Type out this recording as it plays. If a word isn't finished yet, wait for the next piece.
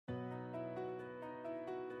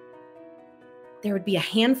there would be a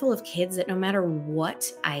handful of kids that no matter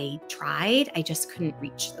what I tried, I just couldn't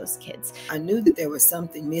reach those kids. I knew that there was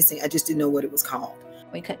something missing. I just didn't know what it was called.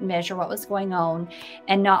 We couldn't measure what was going on.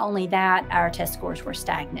 And not only that, our test scores were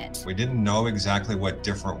stagnant. We didn't know exactly what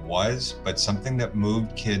different was, but something that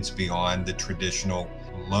moved kids beyond the traditional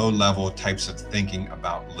low-level types of thinking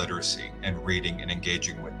about literacy and reading and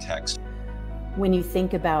engaging with text. When you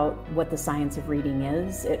think about what the science of reading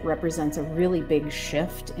is, it represents a really big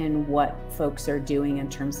shift in what folks are doing in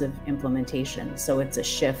terms of implementation. So it's a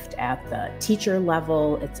shift at the teacher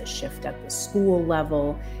level, it's a shift at the school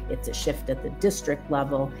level, it's a shift at the district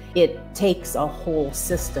level. It takes a whole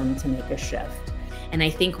system to make a shift. And I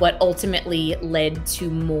think what ultimately led to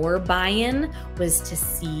more buy-in was to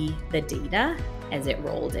see the data as it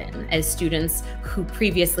rolled in, as students who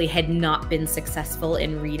previously had not been successful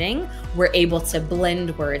in reading were able to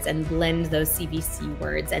blend words and blend those CVC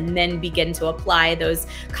words and then begin to apply those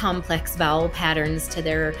complex vowel patterns to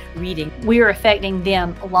their reading. We are affecting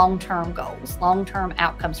them long-term goals, long-term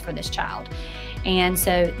outcomes for this child. And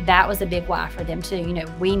so that was a big why for them too.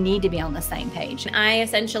 We need to be on the same page. I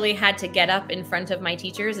essentially had to get up in front of my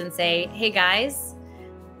teachers and say, hey guys,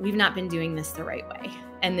 we've not been doing this the right way.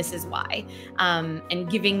 And this is why, and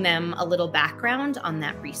giving them a little background on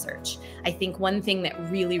that research. I think one thing that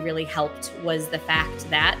really, really helped was the fact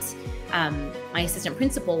that my assistant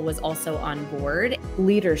principal was also on board.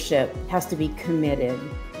 Leadership has to be committed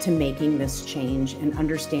to making this change and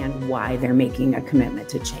understand why they're making a commitment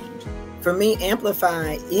to change. For me,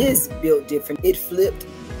 Amplify is built different. It flipped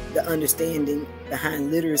the understanding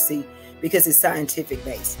behind literacy because it's scientific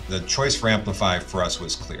based. The choice for Amplify for us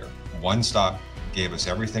was clear. One stop gave us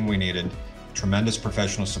everything we needed, tremendous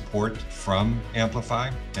professional support from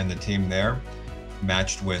Amplify, and the team there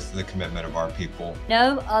matched with the commitment of our people.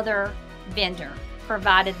 No other vendor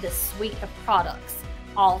provided this suite of products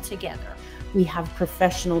all together. We have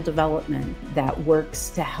professional development that works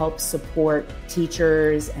to help support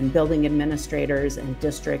teachers and building administrators and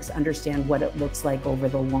districts understand what it looks like over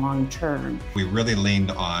the long term. We really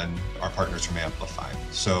leaned on our partners from Amplify.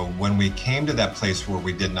 So when we came to that place where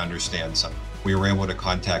we didn't understand something, we were able to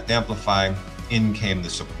contact Amplify. In came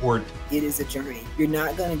the support. It is a journey. You're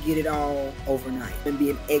not going to get it all overnight and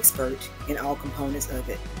be an expert in all components of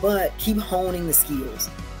it. But keep honing the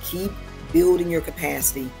skills. Keep building your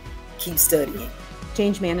capacity. Keep studying.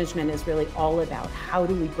 Change management is really all about how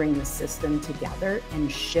do we bring the system together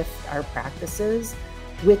and shift our practices,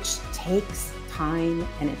 which takes time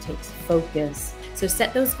and it takes focus. So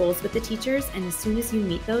set those goals with the teachers, and as soon as you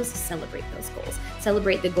meet those, celebrate those goals.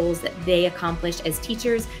 Celebrate the goals that they accomplished as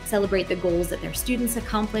teachers, celebrate the goals that their students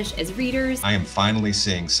accomplish as readers. I am finally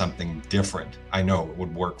seeing something different. I know it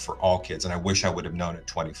would work for all kids, and I wish I would have known it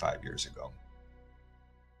 25 years ago.